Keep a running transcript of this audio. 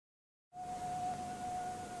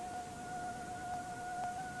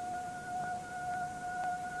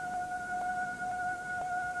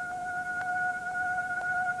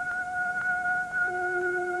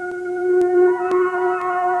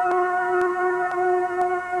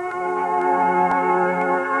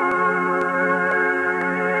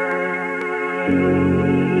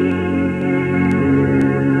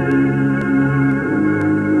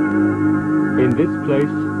this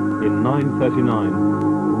place, in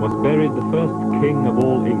 939, was buried the first king of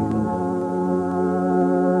all England.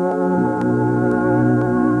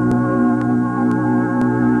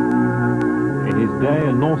 In his day,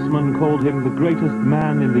 a Norseman called him the greatest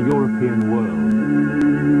man in the European world.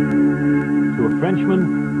 To a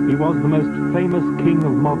Frenchman, he was the most famous king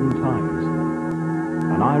of modern times.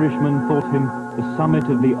 An Irishman thought him the summit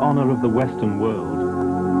of the honor of the Western world.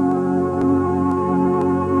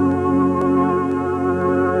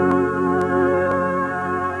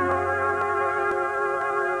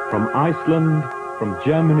 From Iceland, from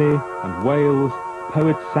Germany and Wales,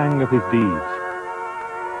 poets sang of his deeds.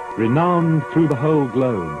 Renowned through the whole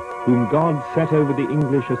globe, whom God set over the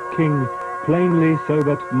English as king, plainly so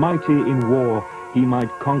that, mighty in war, he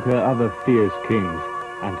might conquer other fierce kings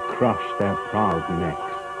and crush their proud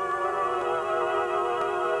necks.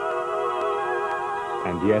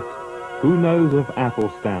 And yet, who knows of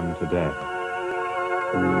Athelstan today?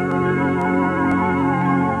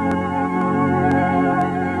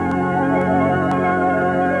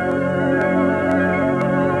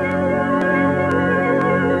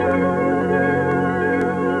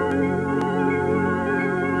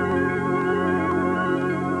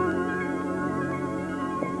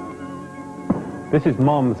 This is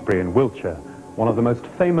Malmesbury in Wiltshire, one of the most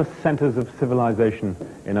famous centres of civilization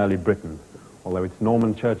in early Britain. Although its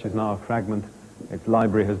Norman church is now a fragment, its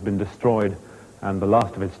library has been destroyed, and the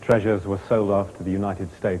last of its treasures was sold off to the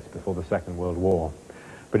United States before the Second World War.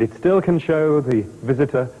 But it still can show the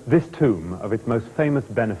visitor this tomb of its most famous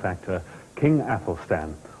benefactor, King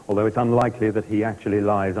Athelstan, although it's unlikely that he actually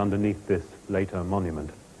lies underneath this later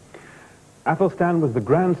monument. Athelstan was the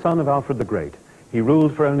grandson of Alfred the Great. He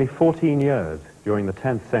ruled for only 14 years during the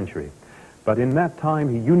 10th century. But in that time,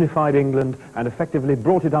 he unified England and effectively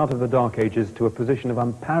brought it out of the Dark Ages to a position of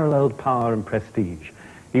unparalleled power and prestige.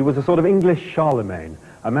 He was a sort of English Charlemagne,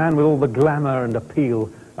 a man with all the glamour and appeal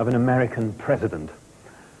of an American president.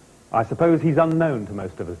 I suppose he's unknown to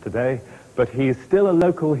most of us today, but he is still a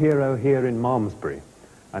local hero here in Malmesbury.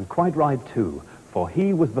 And quite right too, for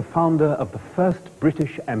he was the founder of the first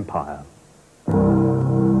British Empire.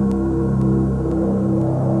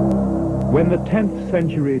 When the 10th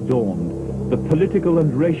century dawned, the political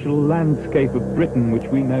and racial landscape of Britain, which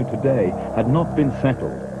we know today, had not been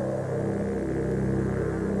settled.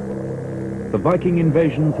 The Viking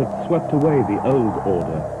invasions had swept away the old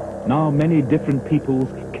order. Now many different peoples,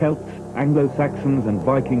 Celts, Anglo-Saxons and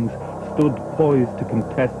Vikings, stood poised to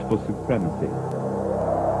contest for supremacy.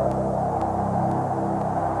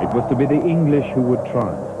 It was to be the English who would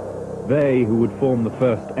triumph, they who would form the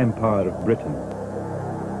first empire of Britain.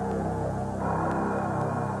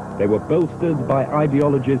 They were bolstered by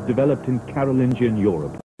ideologies developed in Carolingian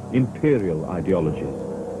Europe, imperial ideologies.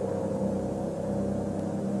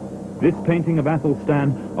 This painting of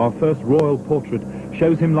Athelstan, our first royal portrait,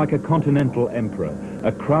 shows him like a continental emperor,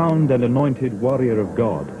 a crowned and anointed warrior of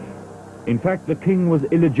God. In fact, the king was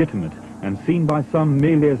illegitimate and seen by some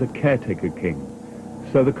merely as a caretaker king.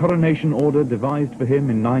 So the coronation order devised for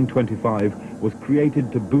him in 925 was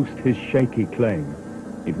created to boost his shaky claim.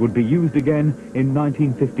 It would be used again in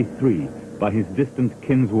 1953 by his distant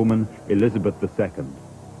kinswoman Elizabeth II.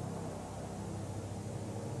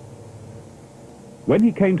 When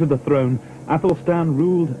he came to the throne, Athelstan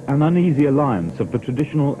ruled an uneasy alliance of the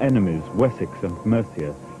traditional enemies Wessex and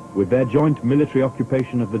Mercia, with their joint military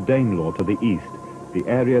occupation of the Danelaw to the east, the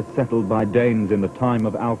area settled by Danes in the time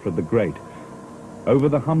of Alfred the Great. Over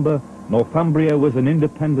the Humber, Northumbria was an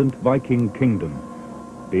independent Viking kingdom.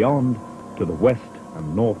 Beyond, to the west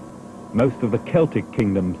and north, most of the Celtic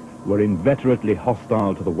kingdoms were inveterately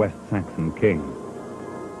hostile to the West Saxon king.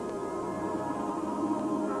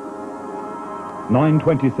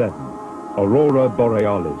 927, Aurora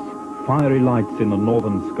Borealis, fiery lights in the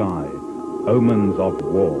northern sky, omens of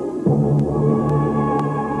war.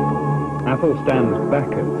 Athelstan's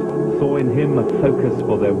backers saw in him a focus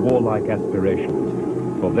for their warlike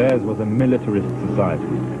aspirations, for theirs was a militarist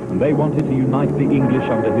society, and they wanted to unite the English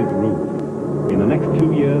under his rule. In the next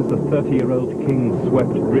 2 years, the 30-year-old king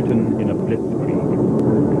swept Britain in a blitzkrieg.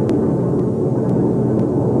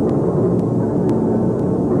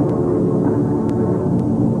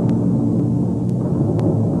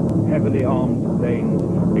 Heavily armed Danes,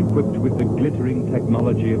 equipped with the glittering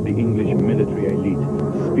technology of the English military elite,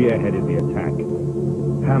 spearheaded the attack.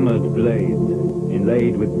 Hammered blades,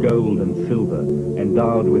 inlaid with gold and silver,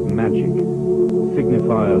 endowed with magic,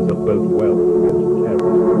 signifiers of both wealth and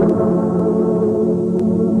terror.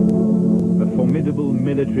 Formidable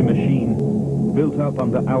military machine, built up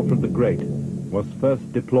under Alfred the Great, was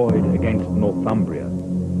first deployed against Northumbria.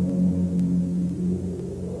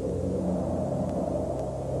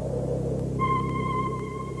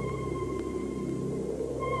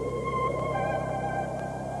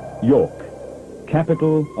 York,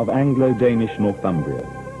 capital of Anglo-Danish Northumbria,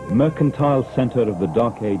 mercantile centre of the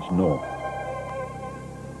Dark Age North.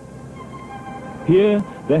 Here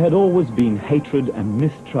there had always been hatred and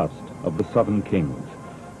mistrust of the southern kings,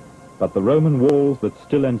 but the Roman walls that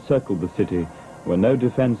still encircled the city were no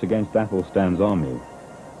defence against Athelstan's army.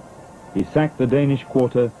 He sacked the Danish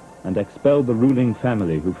quarter and expelled the ruling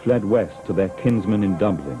family who fled west to their kinsmen in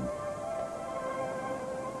Dublin.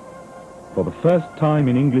 For the first time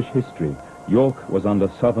in English history, York was under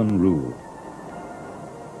southern rule.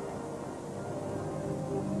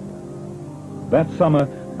 That summer,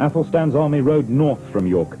 Athelstan's army rode north from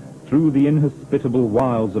York through the inhospitable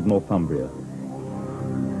wilds of Northumbria.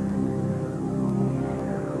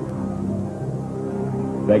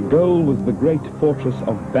 Their goal was the great fortress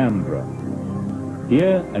of Bamborough.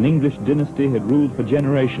 Here, an English dynasty had ruled for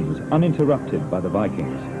generations, uninterrupted by the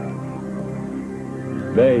Vikings.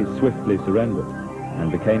 They swiftly surrendered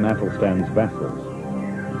and became Athelstan's vassals.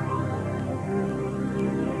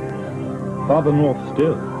 Farther north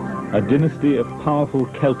still, a dynasty of powerful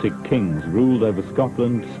Celtic kings ruled over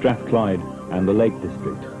Scotland, Strathclyde and the Lake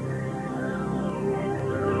District.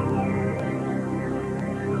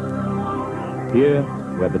 Here,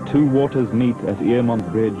 where the two waters meet at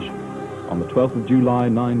Earmont Bridge, on the 12th of July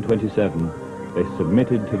 927, they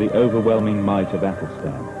submitted to the overwhelming might of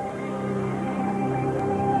Athelstan.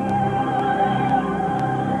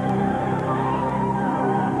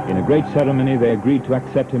 In a great ceremony, they agreed to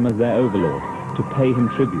accept him as their overlord, to pay him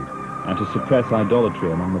tribute, and to suppress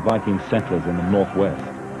idolatry among the Viking settlers in the northwest.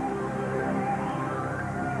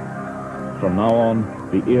 From now on,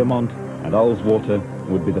 the Earmont and Ullswater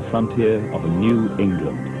would be the frontier of a new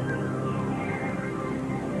England.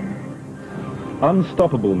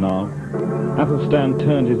 Unstoppable now, Athelstan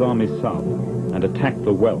turned his army south and attacked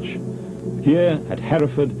the Welsh. Here, at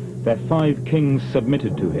Hereford, their 5 kings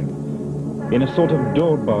submitted to him. In a sort of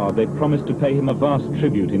Dorbar, they promised to pay him a vast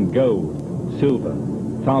tribute in gold, silver,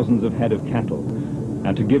 thousands of head of cattle,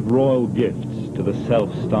 and to give royal gifts to the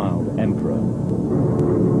self-styled emperor.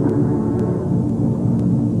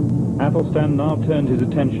 Athelstan now turned his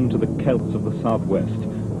attention to the Celts of the southwest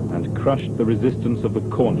and crushed the resistance of the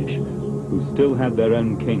Cornish, who still had their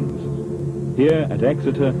own kings. Here at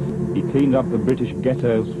Exeter, he cleaned up the British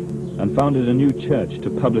ghettos and founded a new church to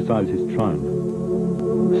publicize his triumph.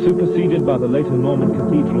 Superseded by the later Norman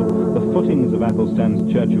cathedral, the footings of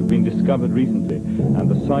Athelstan's church have been discovered recently, and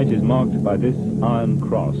the site is marked by this iron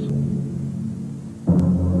cross.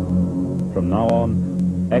 From now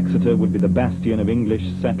on, Exeter would be the bastion of English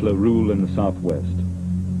settler rule in the southwest.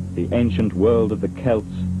 The ancient world of the Celts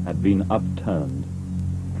had been upturned.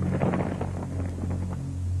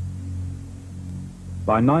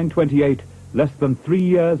 By 928, less than 3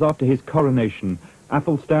 years after his coronation,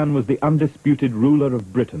 Athelstan was the undisputed ruler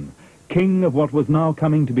of Britain, king of what was now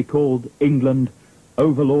coming to be called England,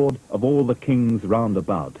 overlord of all the kings round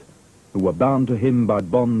about, who were bound to him by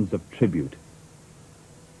bonds of tribute.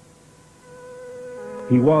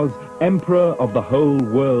 He was Emperor of the whole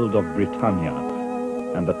world of Britannia,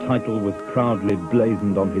 and the title was proudly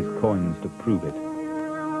blazoned on his coins to prove it.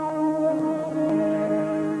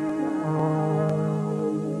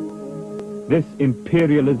 This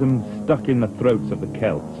imperialism stuck in the throats of the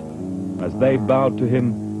Celts. As they bowed to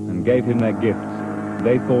him and gave him their gifts,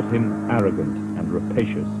 they thought him arrogant and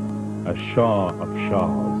rapacious, a Shah of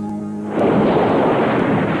Shahs.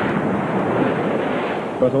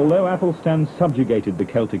 But although Athelstan subjugated the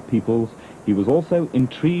Celtic peoples, he was also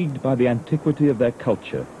intrigued by the antiquity of their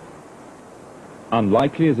culture.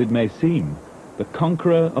 Unlikely as it may seem, the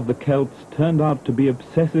conqueror of the Celts turned out to be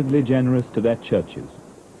obsessively generous to their churches.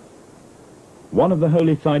 One of the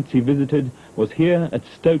holy sites he visited was here at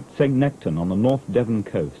Stoke St. Nectan on the North Devon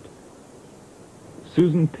coast.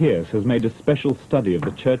 Susan Pearce has made a special study of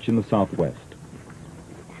the church in the southwest.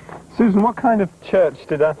 Susan, what kind of church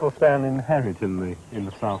did Athelstan inherit in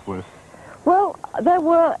the southwest? Well,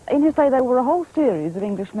 in his day, there were a whole series of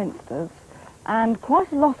English minsters, and quite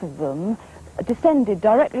a lot of them descended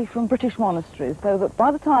directly from British monasteries, so that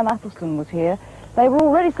by the time Athelstan was here, they were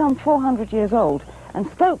already some 400 years old. And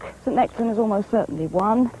Stoke St. Nectan is almost certainly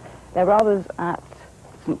one. There were others at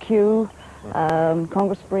St. Kew,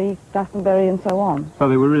 Congresbury, Glastonbury, and so on. So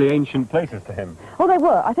they were really ancient places to him? Oh, they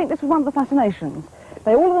were. I think this was one of the fascinations.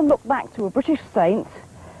 All of them look back to a British saint,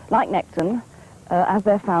 like Nectan, as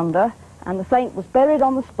their founder, and the saint was buried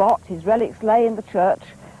on the spot. His relics lay in the church,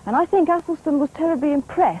 and I think Athelstan was terribly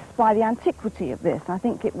impressed by the antiquity of this. I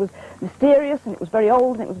think it was mysterious, and it was very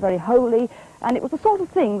old, and it was very holy, and it was the sort of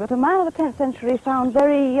thing that a man of the 10th century found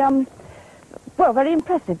very, very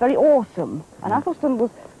impressive, very awesome. And Athelstan was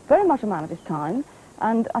very much a man of his time,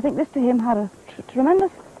 And I think this to him had a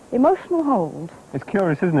tremendous emotional hold. It's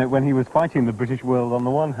curious, isn't it, when he was fighting the British world on the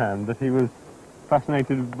one hand, that he was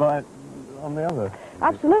fascinated by it on the other?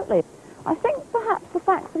 Absolutely. I think perhaps the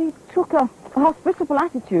fact that he took a hospitable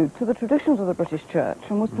attitude to the traditions of the British Church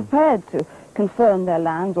and was prepared to confirm their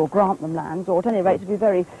lands or grant them lands, or at any rate to be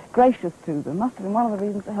very gracious to them, must have been one of the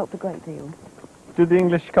reasons that helped a great deal. Did the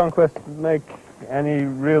English conquest make any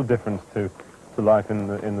real difference to life in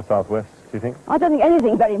the southwest, do you think? I don't think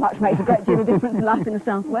anything very much makes a great deal of difference in life in the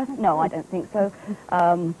southwest. No, I don't think so.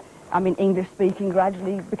 I mean, English speaking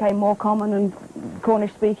gradually became more common and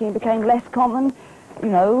Cornish speaking became less common, you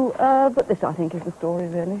know, but this I think is the story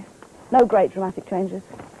really. No great dramatic changes.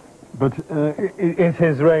 But is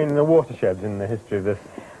his reign a watershed in the history of this?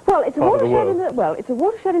 Well, it's a part of the watershed world? it's a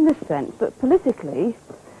watershed in this sense that politically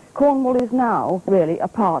Cornwall is now really a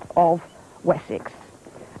part of Wessex.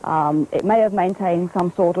 It may have maintained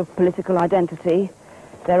some sort of political identity.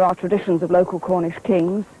 There are traditions of local Cornish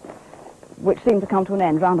kings which seem to come to an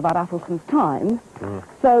end round about Athelstan's time.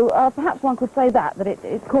 So perhaps one could say that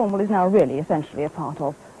Cornwall is now really essentially a part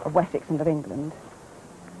of Wessex and of England.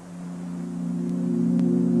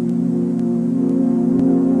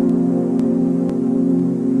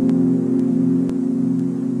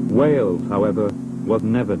 Wales, however, was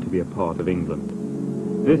never to be a part of England.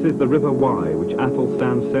 This is the River Wye, which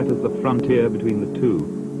Athelstan set as the frontier between the two.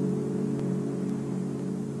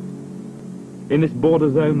 In this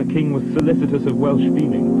border zone, the king was solicitous of Welsh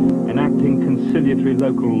feeling, enacting conciliatory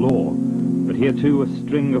local law, but here too a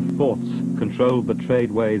string of forts controlled the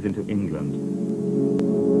tradeways into England.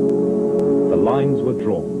 The lines were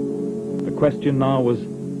drawn. The question now was,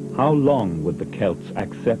 how long would the Celts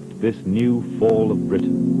accept this new fall of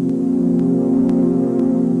Britain?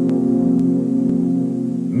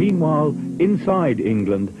 Meanwhile, inside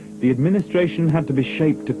England, the administration had to be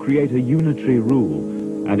shaped to create a unitary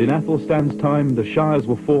rule, and in Athelstan's time the shires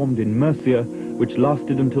were formed in Mercia, which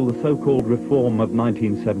lasted until the so-called Reform of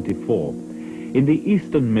 1974. In the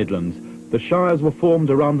Eastern Midlands, the shires were formed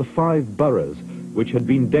around the 5 boroughs, which had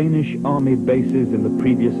been Danish army bases in the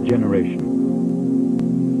previous generation.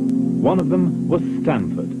 One of them was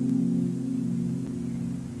Stamford.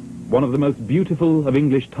 One of the most beautiful of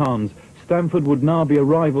English towns, Stamford would now be a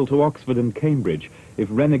rival to Oxford and Cambridge if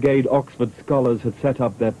renegade Oxford scholars had set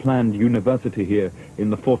up their planned university here in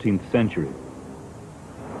the 14th century.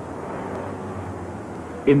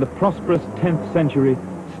 In the prosperous 10th century,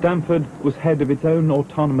 Stamford was head of its own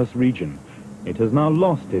autonomous region. It has now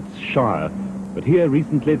lost its shire, but here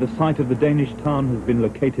recently the site of the Danish town has been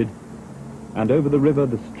located, and over the river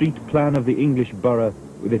the street plan of the English borough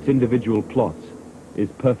with its individual plots is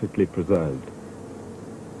perfectly preserved.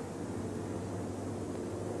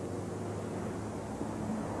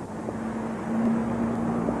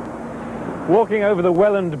 Walking over the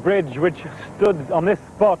Welland Bridge, which stood on this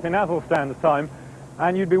spot in Athelstan's time,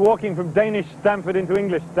 and you'd be walking from Danish Stamford into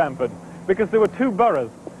English Stamford, because there were 2 boroughs.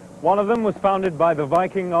 One of them was founded by the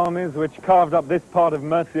Viking armies which carved up this part of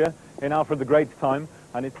Mercia in Alfred the Great's time,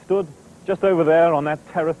 and it stood just over there on that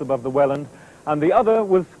terrace above the Welland, and the other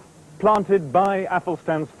was planted by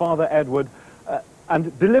Athelstan's father Edward,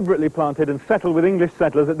 and deliberately planted and settled with English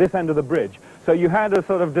settlers at this end of the bridge. So you had a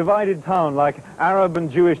sort of divided town like Arab and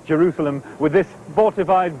Jewish Jerusalem with this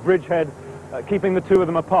fortified bridgehead keeping the 2 of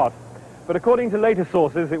them apart. But according to later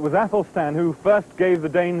sources, it was Athelstan who first gave the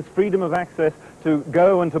Danes freedom of access to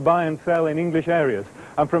go and to buy and sell in English areas.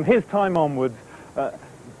 And from his time onwards,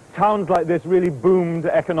 towns like this really boomed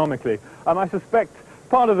economically. I suspect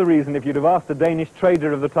part of the reason, if you'd have asked a Danish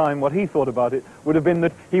trader of the time what he thought about it, would have been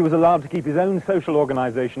that he was allowed to keep his own social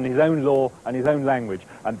organization, his own law, and his own language.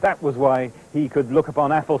 And that was why he could look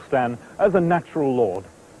upon Athelstan as a natural lord.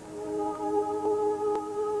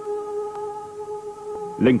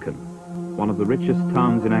 Lincoln, one of the richest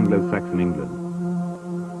towns in Anglo-Saxon England.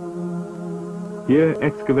 Here,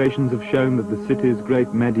 excavations have shown that the city's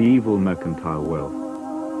great medieval mercantile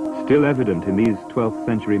wealth, still evident in these 12th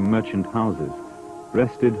century merchant houses,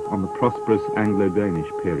 rested on the prosperous Anglo-Danish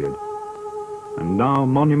period. And now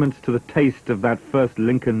monuments to the taste of that first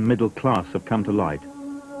Lincoln middle class have come to light.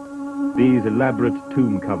 These elaborate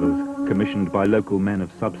tomb covers commissioned by local men of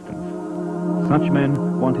substance. Such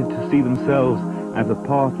men wanted to see themselves as a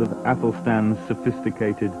part of Athelstan's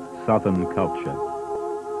sophisticated southern culture.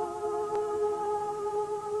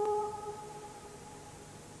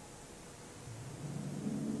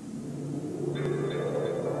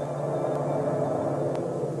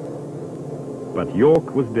 But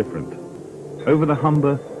York was different. Over the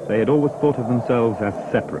Humber, they had always thought of themselves as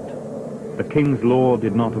separate. The king's law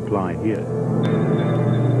did not apply here.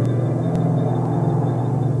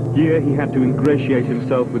 Here he had to ingratiate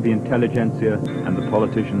himself with the intelligentsia and the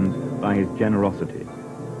politicians by his generosity.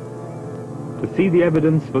 To see the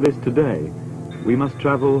evidence for this today, we must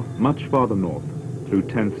travel much farther north, through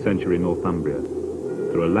 10th century Northumbria,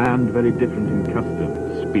 through a land very different in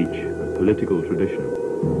custom, speech, and political tradition.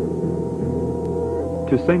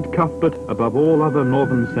 To St. Cuthbert, above all other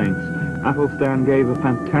northern saints, Athelstan gave a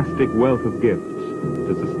fantastic wealth of gifts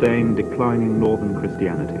to sustain declining northern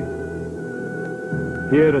Christianity.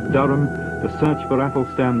 Here at Durham, the search for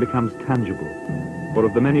Athelstan becomes tangible, for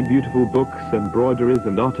of the many beautiful books, embroideries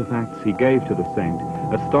and artifacts he gave to the saint,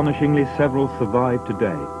 astonishingly several survive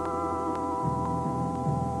today.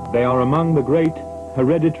 They are among the great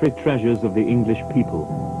hereditary treasures of the English people,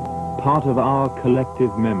 part of our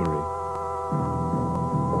collective memory.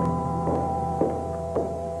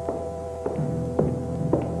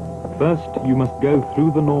 First, you must go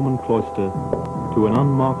through the Norman cloister to an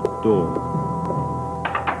unmarked door.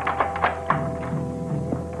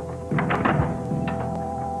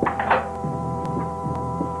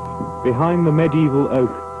 Behind the medieval oak,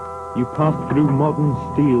 you pass through modern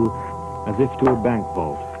steel as if to a bank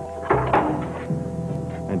vault.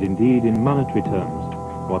 And indeed, in monetary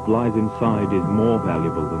terms, what lies inside is more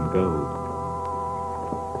valuable than gold.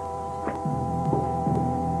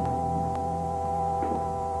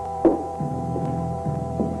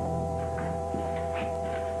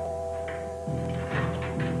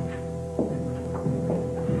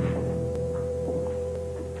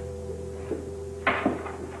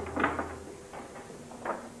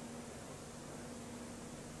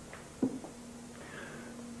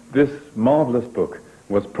 This marvellous book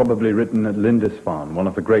was probably written at Lindisfarne, one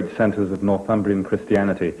of the great centres of Northumbrian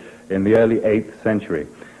Christianity in the early 8th century.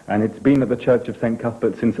 And it's been at the Church of St.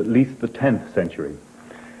 Cuthbert since at least the 10th century.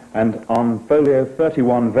 And on folio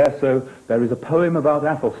 31 verso, there is a poem about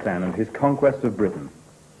Athelstan and his conquest of Britain.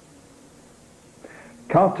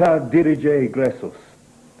 Carta dirige gressus.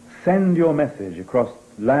 Send your message across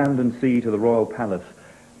land and sea to the royal palace.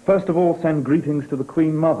 First of all, send greetings to the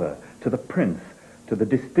Queen Mother, to the Prince, to the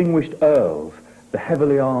distinguished earls, the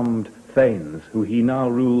heavily armed thanes, who he now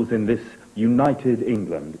rules in this united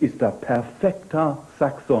England. Ista perfecta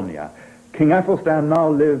Saxonia. King Athelstan now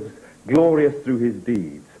lives glorious through his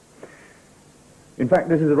deeds. In fact,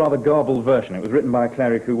 this is a rather garbled version. It was written by a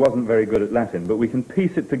cleric who wasn't very good at Latin, but we can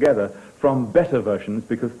piece it together from better versions,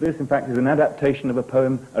 because this, in fact, is an adaptation of a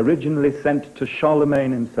poem originally sent to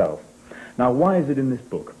Charlemagne himself. Now, why is it in this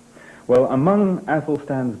book? Well, among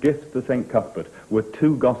Athelstan's gifts to St. Cuthbert were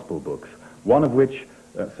 2 gospel books, one of which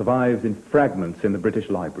survives in fragments in the British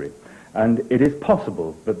Library. And it is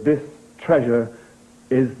possible that this treasure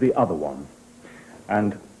is the other one.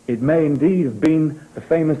 And it may indeed have been the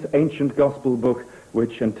famous ancient gospel book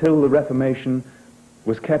which, until the Reformation,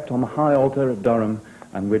 was kept on the high altar at Durham,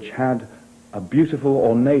 and which had a beautiful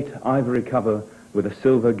ornate ivory cover with a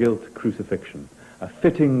silver gilt crucifixion, a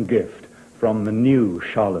fitting gift from the new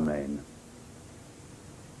Charlemagne.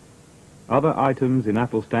 Other items in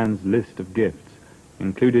Athelstan's list of gifts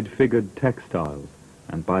included figured textiles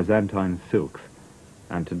and Byzantine silks,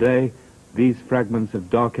 and today these fragments of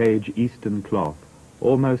Dark Age Eastern cloth,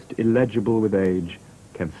 almost illegible with age,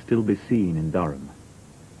 can still be seen in Durham.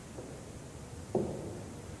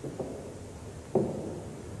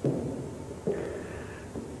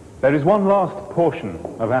 There is one last portion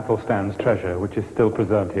of Athelstan's treasure which is still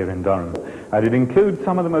preserved here in Durham, and it includes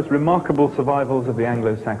some of the most remarkable survivals of the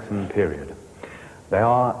Anglo-Saxon period. They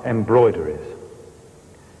are embroideries.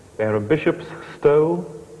 They are a bishop's stole,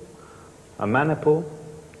 a maniple,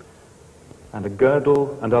 and a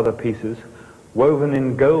girdle and other pieces woven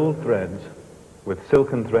in gold threads with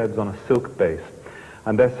silken threads on a silk base.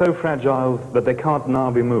 And they're so fragile that they can't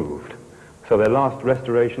now be moved. So their last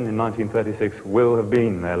restoration in 1936 will have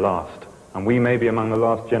been their last, and we may be among the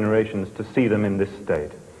last generations to see them in this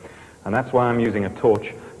state. And that's why I'm using a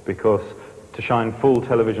torch, because to shine full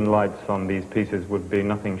television lights on these pieces would be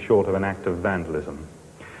nothing short of an act of vandalism.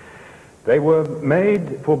 They were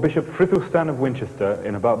made for Bishop Athelstan of Winchester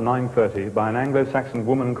in about 930 by an Anglo-Saxon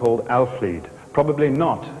woman called Alflede, probably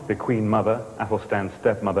not the Queen Mother, Athelstan's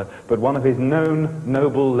stepmother, but one of his known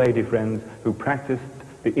noble lady friends who practiced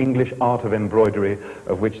the English art of embroidery,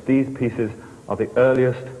 of which these pieces are the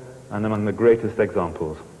earliest and among the greatest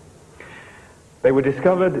examples. They were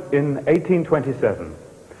discovered in 1827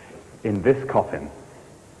 in this coffin.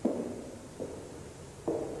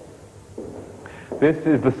 This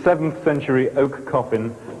is the 7th century oak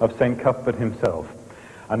coffin of St. Cuthbert himself,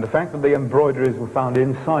 and the fact that the embroideries were found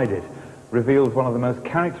inside it reveals one of the most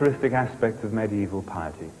characteristic aspects of medieval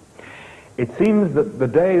piety. It seems that the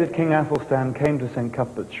day that King Athelstan came to St.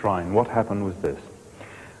 Cuthbert's shrine, what happened was this.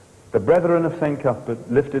 The brethren of St. Cuthbert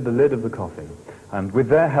lifted the lid of the coffin, and with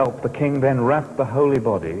their help the king then wrapped the holy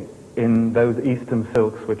body in those eastern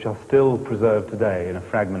silks which are still preserved today in a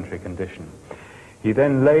fragmentary condition. He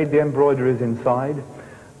then laid the embroideries inside,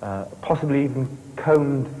 possibly even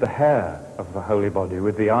combed the hair of the holy body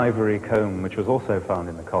with the ivory comb which was also found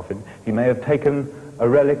in the coffin. He may have taken a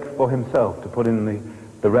relic for himself to put in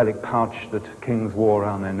the relic pouch that kings wore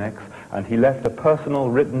around their necks, and he left a personal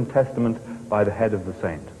written testament by the head of the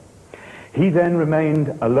saint. He then remained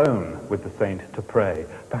alone with the saint to pray,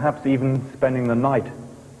 perhaps even spending the night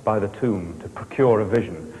by the tomb to procure a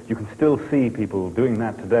vision. You can still see people doing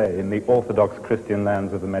that today in the Orthodox Christian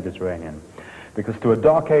lands of the Mediterranean. Because to a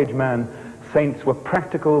Dark Age man, saints were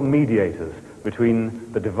practical mediators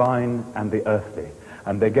between the divine and the earthly,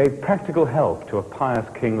 and they gave practical help to a pious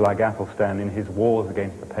king like Athelstan in his wars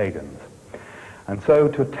against the pagans. And so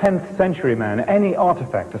to a 10th century man, any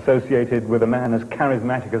artifact associated with a man as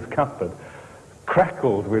charismatic as Cuthbert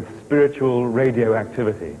crackled with spiritual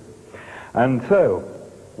radioactivity. And so,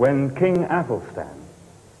 when King Athelstan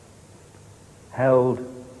held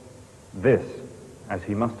this, as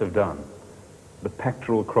he must have done, the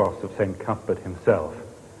pectoral cross of St. Cuthbert himself,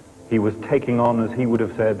 he was taking on, as he would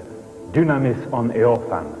have said, dynamis on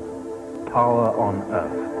eorphan, power on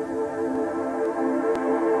earth.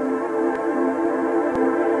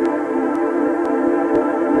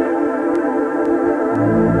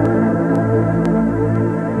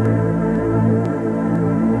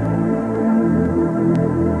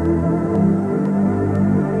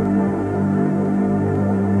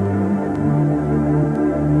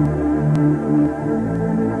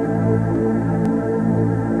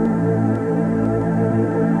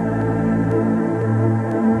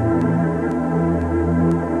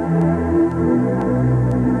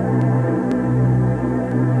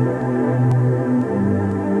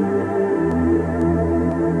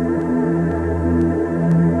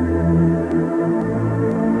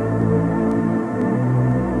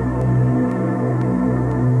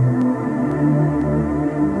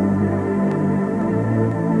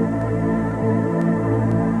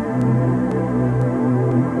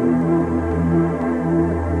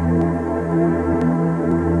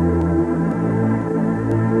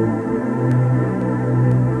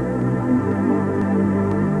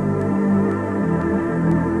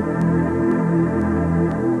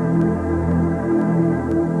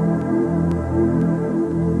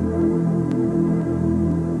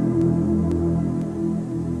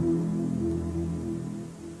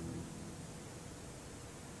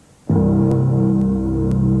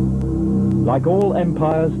 Like all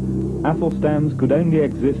empires, Athelstan's could only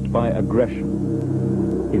exist by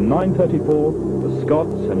aggression. In 934, the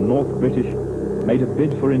Scots and North British made a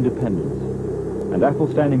bid for independence, and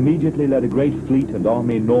Athelstan immediately led a great fleet and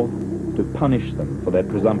army north to punish them for their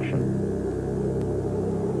presumption.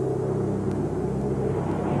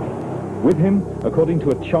 With him, according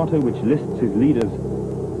to a charter which lists his leaders,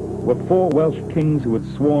 were 4 Welsh kings who had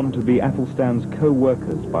sworn to be Athelstan's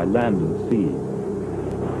co-workers by land and sea.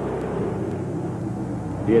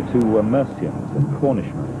 Here too were Mercians and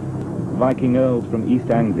Cornishmen, Viking earls from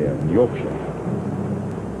East Anglia and Yorkshire.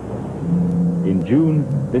 In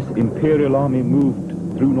June, this imperial army moved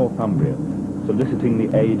through Northumbria, soliciting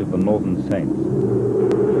the aid of the northern saints.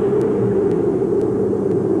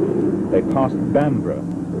 They passed Bamborough,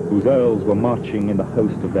 whose earls were marching in the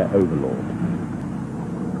host of their overlord.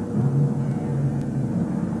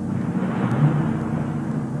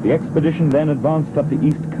 The expedition then advanced up the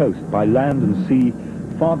east coast by land and sea,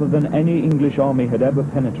 farther than any English army had ever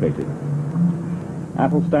penetrated.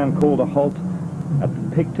 Athelstan called a halt at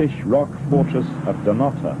the Pictish rock fortress of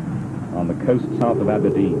Dunnottar on the coast south of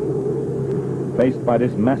Aberdeen. Faced by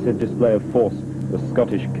this massive display of force, the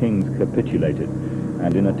Scottish kings capitulated,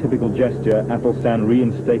 and in a typical gesture, Athelstan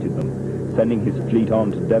reinstated them, sending his fleet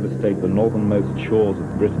on to devastate the northernmost shores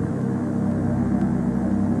of Britain.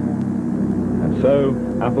 And so,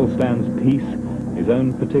 Athelstan's peace, his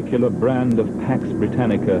own particular brand of Pax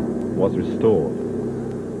Britannica, was restored.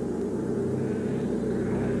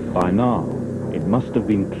 By now, it must have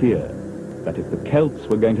been clear that if the Celts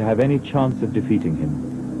were going to have any chance of defeating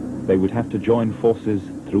him, they would have to join forces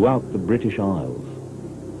throughout the British Isles.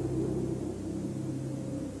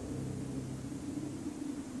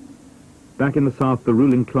 Back in the south, the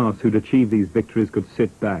ruling class who'd achieved these victories could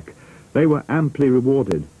sit back. They were amply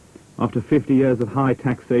rewarded. After 50 years of high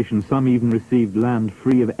taxation, some even received land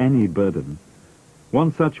free of any burden.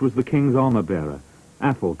 One such was the king's armor-bearer,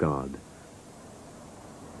 Aethelgard.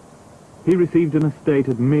 He received an estate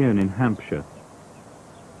at Mearn in Hampshire.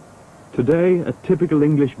 Today, a typical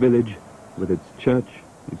English village, with its church,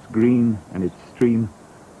 its green and its stream,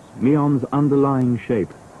 Meon's underlying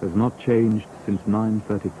shape has not changed since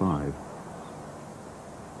 935.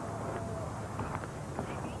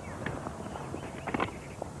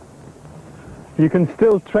 You can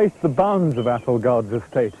still trace the bounds of Athelstan's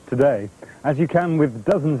estate today, as you can with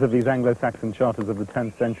dozens of these Anglo-Saxon charters of the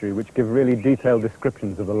 10th century, which give really detailed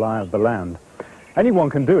descriptions of the lie of the land. Anyone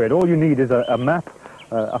can do it. All you need is a map,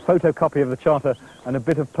 a photocopy of the charter, and a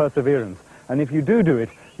bit of perseverance. And if you do it,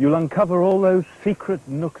 you'll uncover all those secret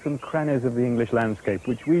nooks and crannies of the English landscape,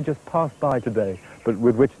 which we just passed by today, but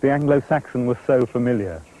with which the Anglo-Saxon was so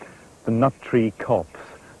familiar. The Nut Tree Copse,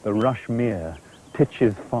 the Rush Mere,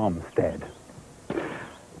 Titch's Farmstead.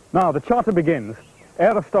 Now, the charter begins,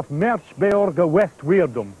 Erst of Merch Beorga West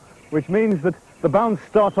Weirdum, which means that the bounds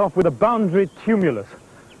start off with a boundary tumulus,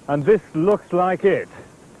 and this looks like it.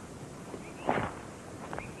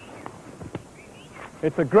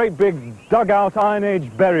 It's a great big dugout Iron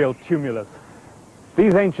Age burial tumulus.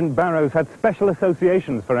 These ancient barrows had special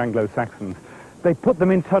associations for Anglo-Saxons. They put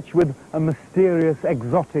them in touch with a mysterious,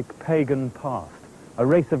 exotic pagan past, a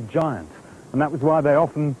race of giants, and that was why they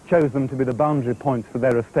often chose them to be the boundary points for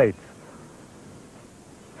their estates.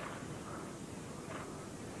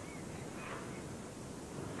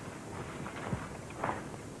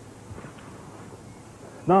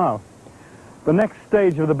 Now, the next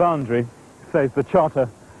stage of the boundary, says the charter,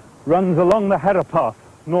 runs along the Herrepath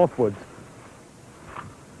northwards.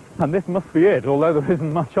 And this must be it, although there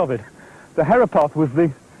isn't much of it. The Herrepath was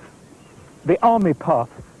the army path,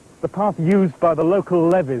 the path used by the local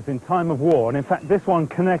levies in time of war. And in fact, this one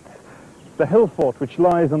connects the hill fort, which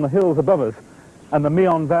lies on the hills above us, and the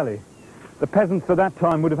Meon Valley. The peasants at that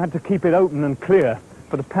time would have had to keep it open and clear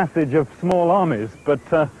for the passage of small armies, but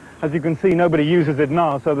as you can see, nobody uses it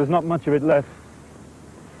now, so there's not much of it left.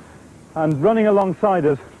 And running alongside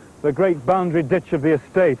us, the great boundary ditch of the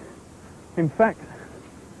estate. In fact,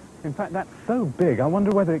 that's so big, I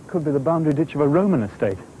wonder whether it could be the boundary ditch of a Roman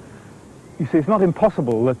estate. You see, it's not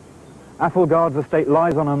impossible that Athelstan's estate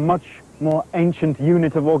lies on a much more ancient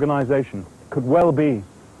unit of organization. Could well be.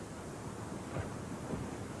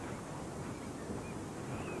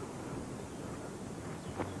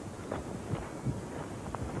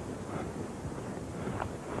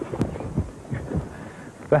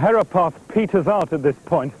 The Herrepath peters out at this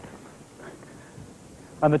point,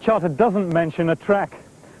 and the charter doesn't mention a track,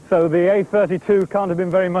 so the A32 can't have been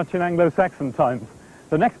very much in Anglo-Saxon times.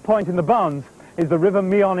 The next point in the bounds is the River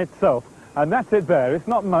Meon itself, and that's it there. It's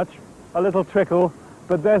not much, a little trickle,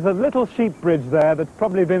 but there's a little sheep bridge there that's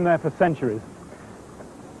probably been there for centuries.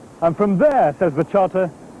 And from there, says the charter,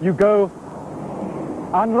 you go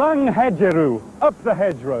Anrang Hedgeru, up the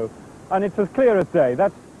hedgerow, and it's as clear as day.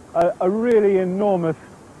 That's a really enormous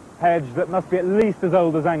hedge that must be at least as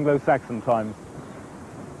old as Anglo-Saxon times.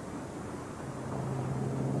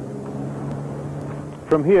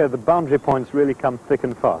 From here, the boundary points really come thick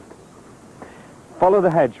and fast. Follow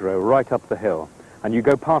the hedgerow right up the hill, and you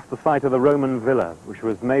go past the site of the Roman villa, which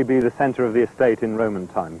was maybe the center of the estate in Roman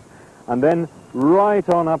times. And then, right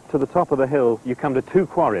on up to the top of the hill, you come to two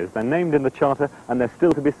quarries. They're named in the charter, and they're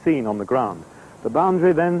still to be seen on the ground. The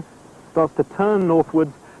boundary then starts to turn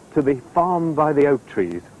northwards to the farm by the oak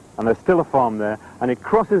trees, and there's still a farm there, and it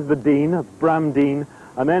crosses the Dean, Bram Dean,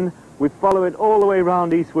 and then we follow it all the way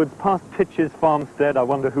round eastwards, past Titch's farmstead, I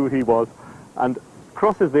wonder who he was, and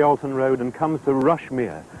crosses the Alton Road and comes to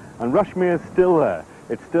Rushmere. And Rushmere's still there.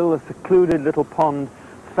 It's still a secluded little pond,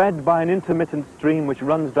 fed by an intermittent stream which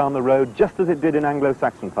runs down the road, just as it did in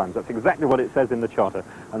Anglo-Saxon times. That's exactly what it says in the charter,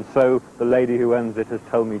 and so the lady who owns it has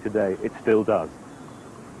told me today it still does.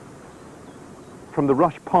 From the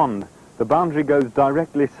Rush Pond, the boundary goes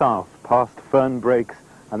directly south, past fern breaks,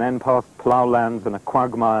 and then past ploughlands and a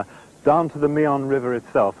quagmire, down to the Meon River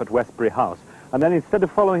itself at Westbury House. And then instead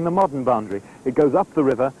of following the modern boundary, it goes up the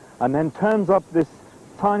river and then turns up this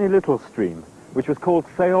tiny little stream, which was called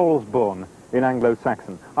Seolsbourne in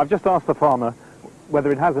Anglo-Saxon. I've just asked the farmer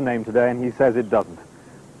whether it has a name today, and he says it doesn't.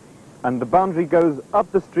 And the boundary goes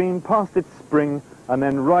up the stream, past its spring, and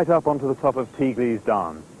then right up onto the top of Teagley's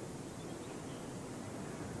Down.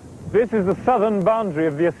 This is the southern boundary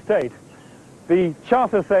of the estate. The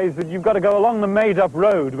charter says that you've got to go along the made-up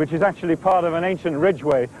road, which is actually part of an ancient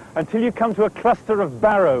ridgeway, until you come to a cluster of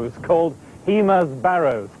barrows called Hema's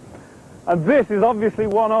Barrows. And this is obviously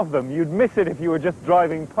one of them. You'd miss it if you were just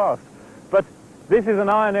driving past. But this is an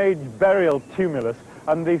Iron Age burial tumulus,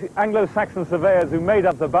 and the Anglo-Saxon surveyors who made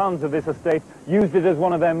up the bounds of this estate used it as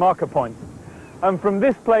one of their marker points. And from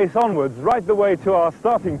this place onwards, right the way to our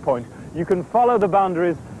starting point, you can follow the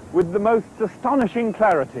boundaries with the most astonishing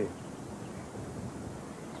clarity.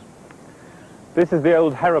 This is the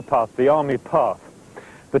old Herrepath, the army path.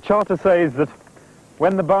 The charter says that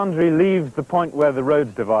when the boundary leaves the point where the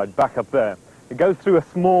roads divide, back up there, it goes through a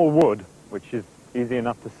small wood, which is easy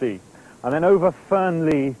enough to see, and then over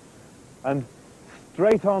Fernley and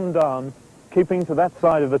straight on down, keeping to that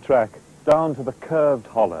side of the track, down to the curved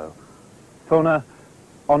hollow. Thona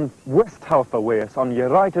on Westhalfawees, on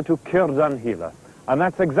Yeraita to Kyrdan Hila. And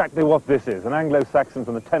that's exactly what this is. An Anglo-Saxon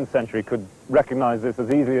from the 10th century could recognize this as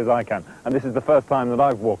easily as I can. And this is the first time that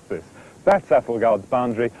I've walked this. That's Athelstan's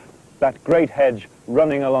boundary, that great hedge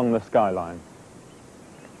running along the skyline.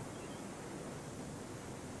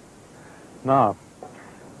 Now,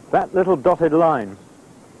 that little dotted line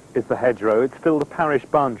is the hedgerow. It's still the parish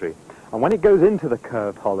boundary. And when it goes into the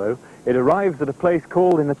curved hollow, it arrives at a place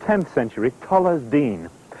called, in the 10th century, Tollersdean.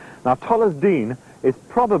 Now, Tollersdean is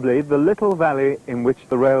probably the little valley in which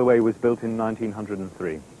the railway was built in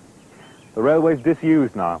 1903. The railway is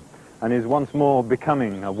disused now and is once more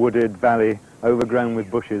becoming a wooded valley overgrown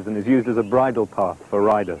with bushes and is used as a bridle path for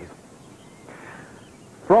riders.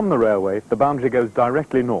 From the railway, the boundary goes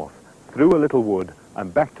directly north, through a little wood,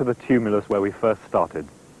 and back to the tumulus where we first started.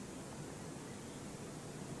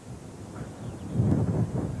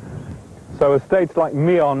 So estates like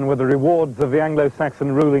Meon were the rewards of the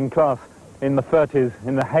Anglo-Saxon ruling class in the 30s,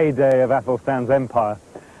 in the heyday of Athelstan's empire.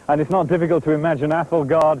 And it's not difficult to imagine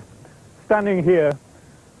Athelgard standing here,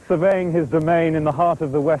 surveying his domain in the heart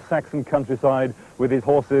of the West Saxon countryside with his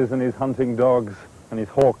horses and his hunting dogs and his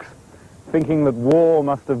hawks, thinking that war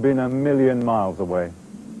must have been 1,000,000 miles away.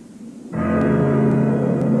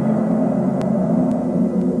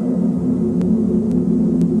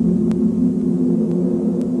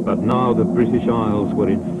 But now the British Isles were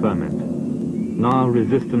in ferment. Now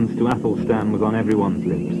resistance to Athelstan was on everyone's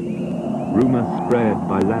lips. Rumour spread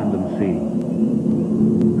by land and sea.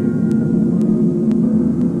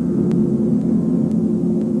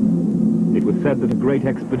 It was said that a great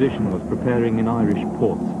expedition was preparing in Irish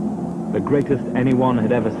ports, the greatest anyone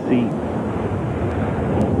had ever seen.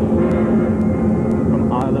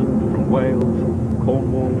 From Ireland, from Wales,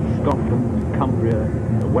 Cornwall, Scotland, Cumbria,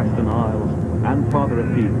 the Western Isles, and farther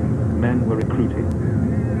afield, men were recruited.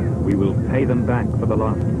 We will pay them back for the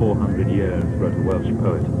last 400 years, wrote a Welsh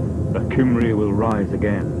poet. The Cymry will rise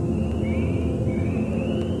again.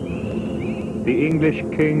 The English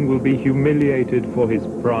king will be humiliated for his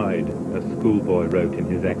pride, a schoolboy wrote in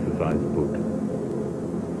his exercise book.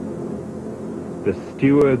 The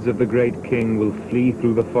stewards of the great king will flee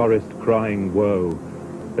through the forest crying woe.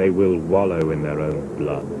 They will wallow in their own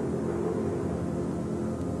blood.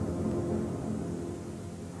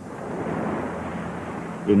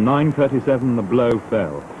 In 937 the blow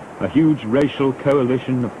fell. A huge racial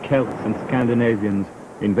coalition of Celts and Scandinavians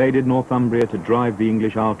invaded Northumbria to drive the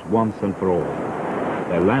English out once and for all.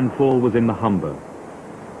 Their landfall was in the Humber.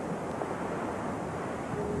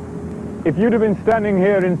 If you'd have been standing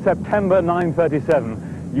here in September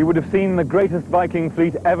 937, you would have seen the greatest Viking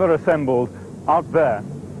fleet ever assembled out there.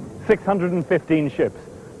 615 ships,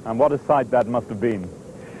 and what a sight that must have been.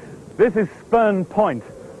 This is Spurn Point,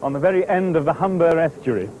 on the very end of the Humber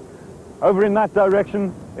estuary. Over in that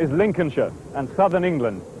direction is Lincolnshire and southern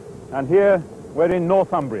England, and here we're in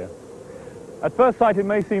Northumbria. At first sight it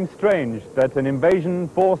may seem strange that an invasion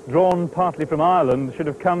force drawn partly from Ireland should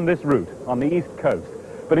have come this route on the east coast,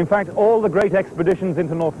 but in fact all the great expeditions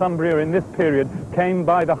into Northumbria in this period came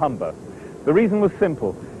by the Humber. The reason was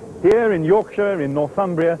simple. Here in Yorkshire, in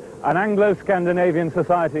Northumbria, an Anglo-Scandinavian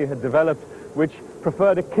society had developed which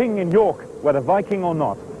preferred a king in York, whether Viking or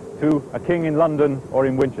not, to a king in London or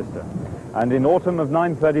in Winchester. And in autumn of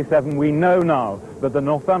 937, we know now that the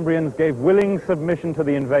Northumbrians gave willing submission to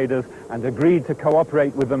the invaders and agreed to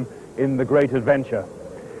cooperate with them in the great adventure.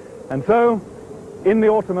 And so, in the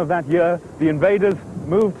autumn of that year, the invaders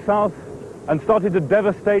moved south and started to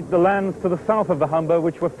devastate the lands to the south of the Humber,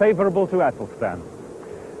 which were favorable to Athelstan.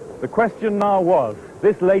 The question now was,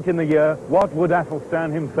 this late in the year, what would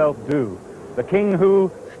Athelstan himself do? The king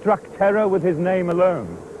who struck terror with his name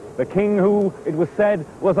alone. The king who, it was said,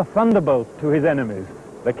 was a thunderbolt to his enemies.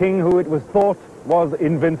 The king who, it was thought, was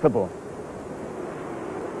invincible.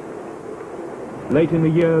 Late in the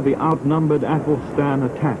year, the outnumbered Athelstan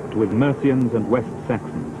attacked with Mercians and West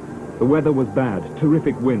Saxons. The weather was bad,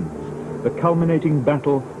 terrific winds. The culminating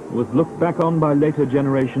battle was looked back on by later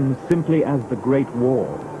generations simply as the Great War.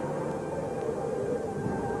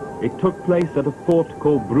 It took place at a fort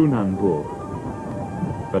called Brunanburg.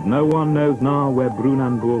 But no one knows now where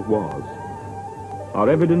Brunanburg was. Our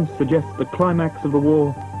evidence suggests the climax of the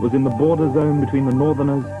war was in the border zone between the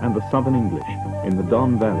Northerners and the Southern English, in the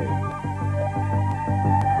Don Valley.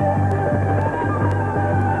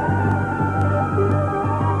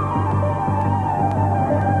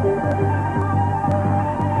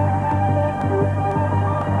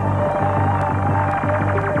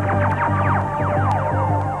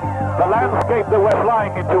 landscape that we're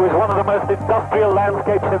flying into is one of the most industrial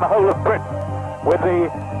landscapes in the whole of Britain, with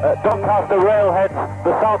the Doncaster railheads,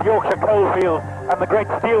 the South Yorkshire coalfields, and the great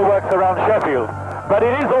steelworks around Sheffield. But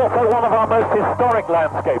it is also one of our most historic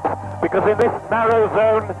landscapes, because in this narrow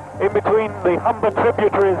zone, in between the Humber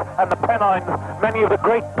tributaries and the Pennines, many of the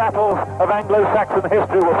great battles of Anglo-Saxon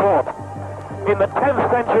history were fought. In the 10th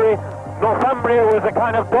century, Northumbria was a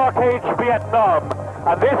kind of Dark Age Vietnam,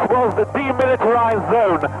 and this was the demilitarized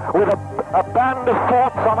zone with a band of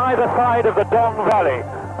forts on either side of the Don Valley,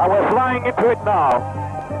 and we're flying into it now.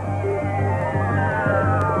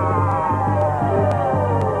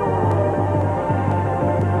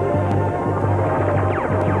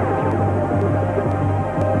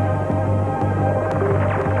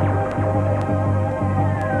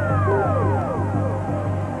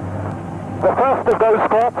 The first of those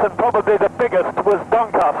forts, and probably the biggest, was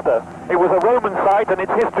Doncaster. It was a Roman site, and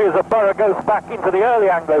its history as a borough goes back into the early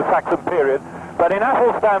Anglo-Saxon period. But in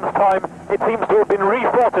Athelstan's time, it seems to have been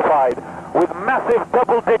refortified with massive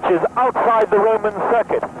double ditches outside the Roman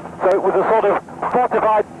circuit. So it was a sort of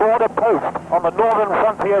fortified border post on the northern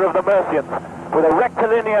frontier of the Mercians, with a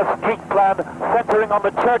rectilinear street plan centering on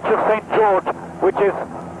the Church of St. George, which is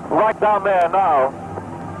right down there now.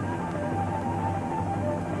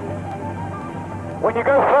 When you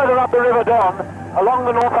go further up the River Don, along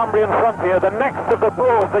the Northumbrian frontier, the next of the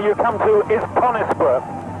boroughs that you come to is Conisborough.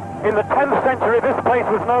 In the 10th century, this place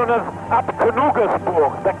was known as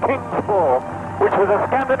Apknugasburg, the King's Boar, which was a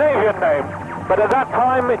Scandinavian name, but at that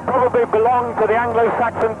time it probably belonged to the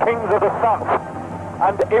Anglo-Saxon kings of the south.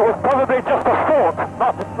 And it was probably just a fort,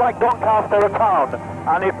 not like Doncaster, a town,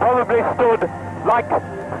 and it probably stood like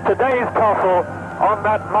today's castle on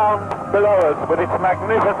that mound below us with its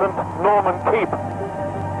magnificent Norman keep.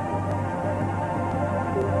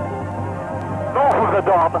 North of the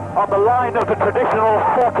Don, on the line of the traditional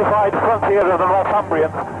fortified frontier of the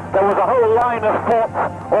Northumbrians, there was a whole line of forts,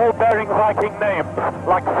 all bearing Viking names,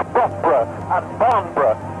 like Sprotborough and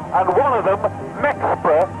Barnborough, and one of them,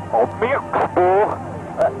 Mexborough, or Meuxborough,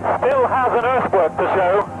 still has an earthwork to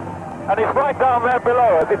show, and it's right down there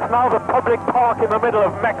below us. It's now the public park in the middle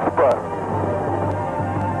of Mexborough.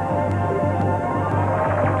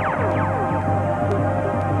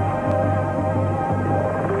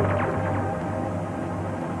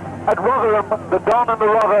 At Rotherham, the Don and the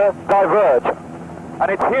Rother diverge,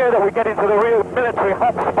 and it's here that we get into the real military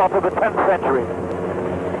hotspot of the 10th century.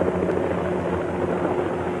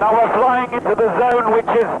 Now we're flying into the zone which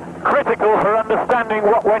is critical for understanding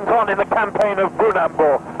what went on in the campaign of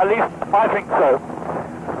Brunanburh, at least I think so.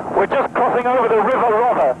 We're just crossing over the River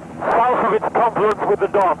Rother, south of its confluence with the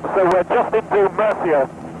Don, so we're just into Mercia.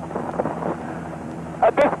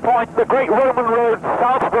 At this point, the great Roman road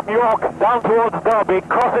south from York down towards Derby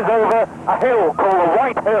crosses over a hill called the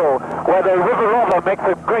White Hill, where the River Rother makes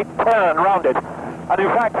a great turn round it. And in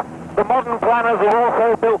fact, the modern planners have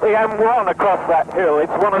also built the M1 across that hill.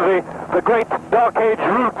 It's one of the great Dark Age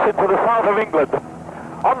routes into the south of England.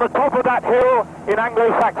 On the top of that hill, in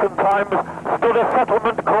Anglo-Saxon times, stood a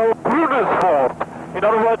settlement called Brunersford. In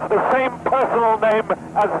other words, the same personal name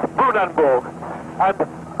as Brunanburh. And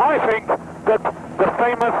I think that the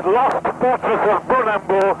famous lost fortress of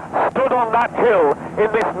Brunanburh stood on that hill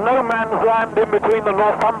in this no man's land in between the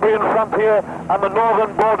Northumbrian frontier and the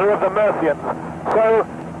northern border of the Mercians. So,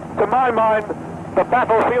 to my mind, the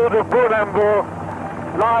battlefield of Brunanburh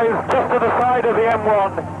lies just to the side of the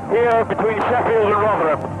M1 here between Sheffield and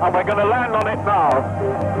Rotherham, and we're going to land on it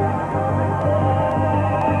now.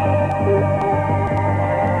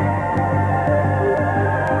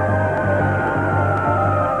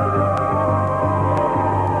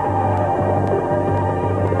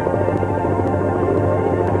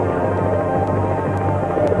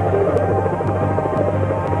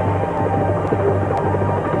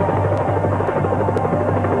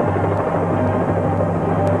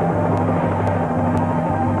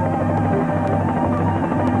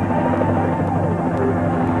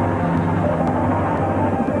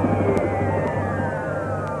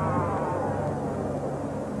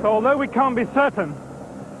 Although we can't be certain,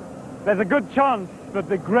 there's a good chance that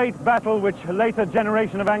the great battle which a later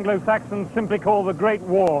generation of Anglo-Saxons simply call the Great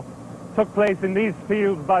War took place in these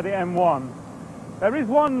fields by the M1. There is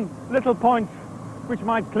one little point which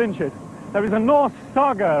might clinch it. There is a Norse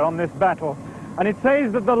saga on this battle, and it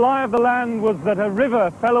says that the lie of the land was that a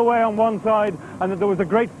river fell away on one side and that there was a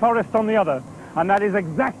great forest on the other. And that is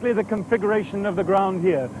exactly the configuration of the ground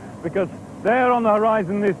here, because there on the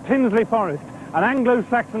horizon is Tinsley Forest, an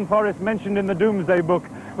Anglo-Saxon forest mentioned in the Domesday Book,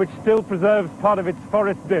 which still preserves part of its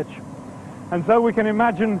forest ditch. And so we can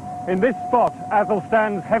imagine in this spot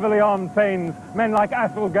Athelstan's heavily armed thanes, men like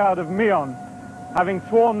Athelstan of Meon, having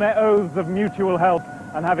sworn their oaths of mutual help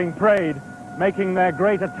and having prayed, making their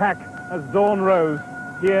great attack as dawn rose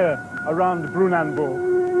here around Brunanburh.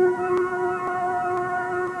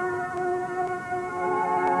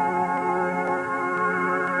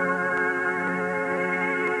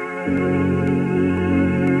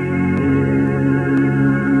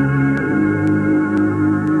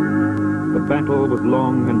 The battle was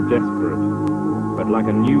long and desperate, but like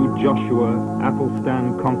a new Joshua,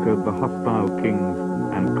 Athelstan conquered the hostile kings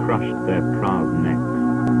and crushed their proud necks.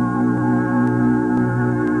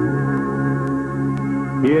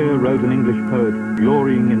 Here rose an English poet,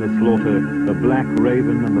 glorying in the slaughter. The black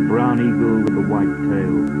raven and the brown eagle with the white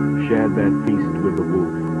tail shared their feast with the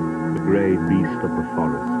wolf, the grey beast of the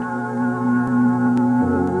forest.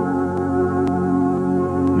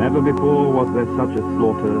 Never before was there such a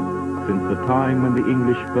slaughter since the time when the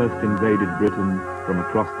English first invaded Britain from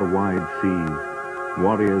across the wide seas.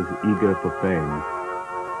 Warriors eager for fame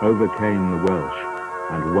overcame the Welsh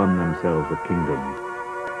and won themselves a kingdom.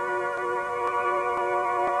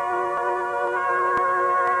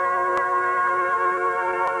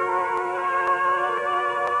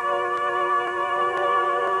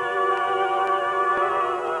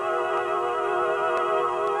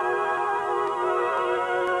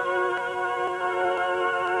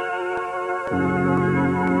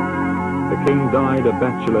 The king died a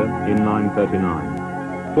bachelor in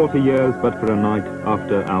 939, 40 years but for a night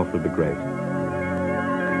after Alfred the Great.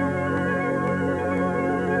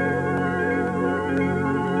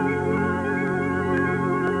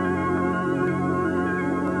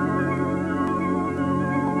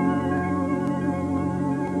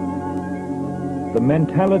 The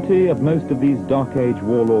mentality of most of these Dark Age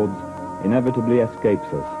warlords inevitably escapes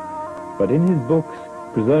us, but in his books,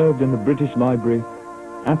 preserved in the British Library,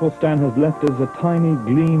 Athelstan has left us a tiny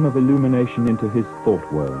gleam of illumination into his thought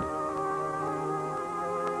world.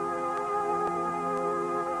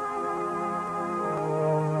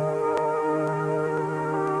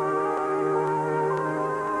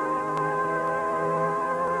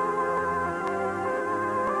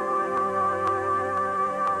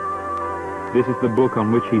 This is the book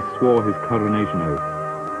on which he swore his coronation oath.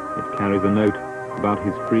 It carries a note about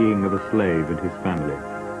his freeing of a slave and his family.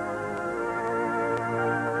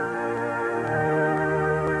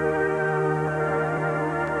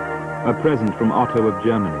 A present from Otto of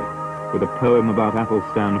Germany, with a poem about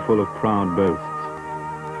Athelstan full of proud boasts.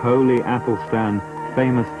 Holy Athelstan,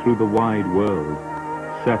 famous through the wide world,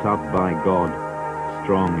 set up by God,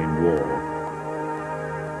 strong in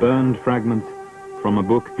war. Burned fragments from a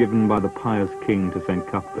book given by the pious king to St.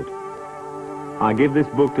 Cuthbert. I give this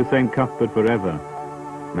book to St. Cuthbert forever.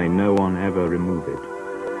 May no one ever remove it.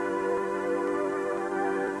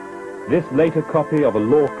 This later copy of a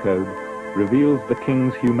law code reveals the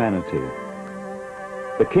king's humanity.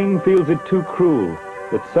 The king feels it too cruel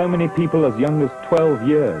that so many people as young as 12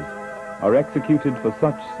 years are executed for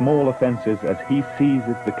such small offences as he sees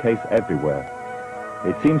is the case everywhere.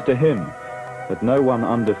 It seems to him that no one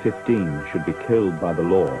under 15 should be killed by the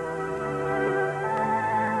law.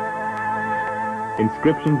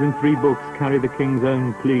 Inscriptions in 3 books carry the king's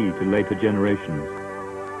own plea to later generations.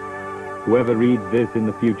 Whoever reads this in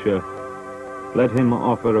the future, let him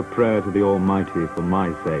offer a prayer to the Almighty for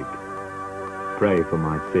my sake. Pray for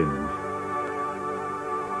my sins.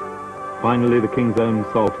 Finally, the king's own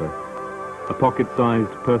Psalter, a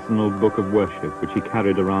pocket-sized personal book of worship which he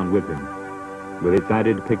carried around with him, with its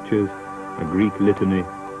added pictures, a Greek litany,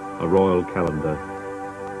 a royal calendar.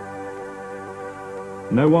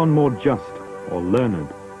 No one more just or learned,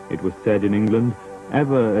 it was said in England,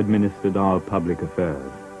 ever administered our public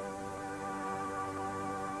affairs.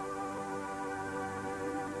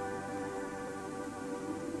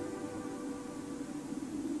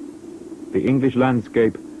 The English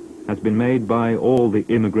landscape has been made by all the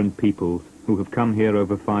immigrant peoples who have come here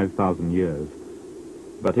over 5,000 years.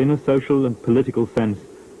 But in a social and political sense,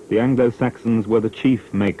 the Anglo-Saxons were the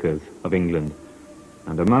chief makers of England,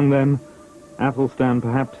 and among them, Athelstan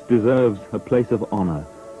perhaps deserves a place of honour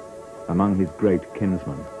among his great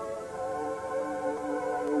kinsmen.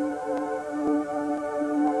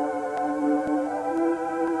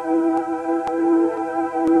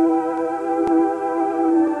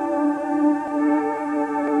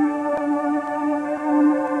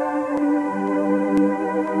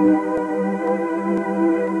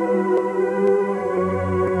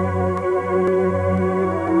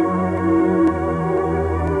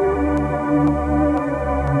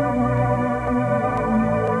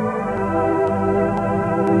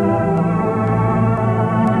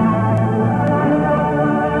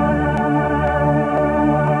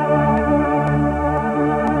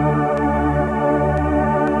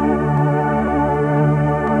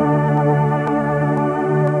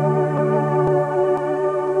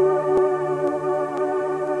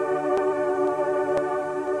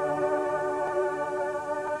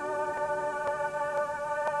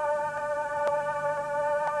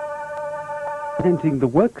 representing the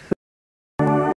works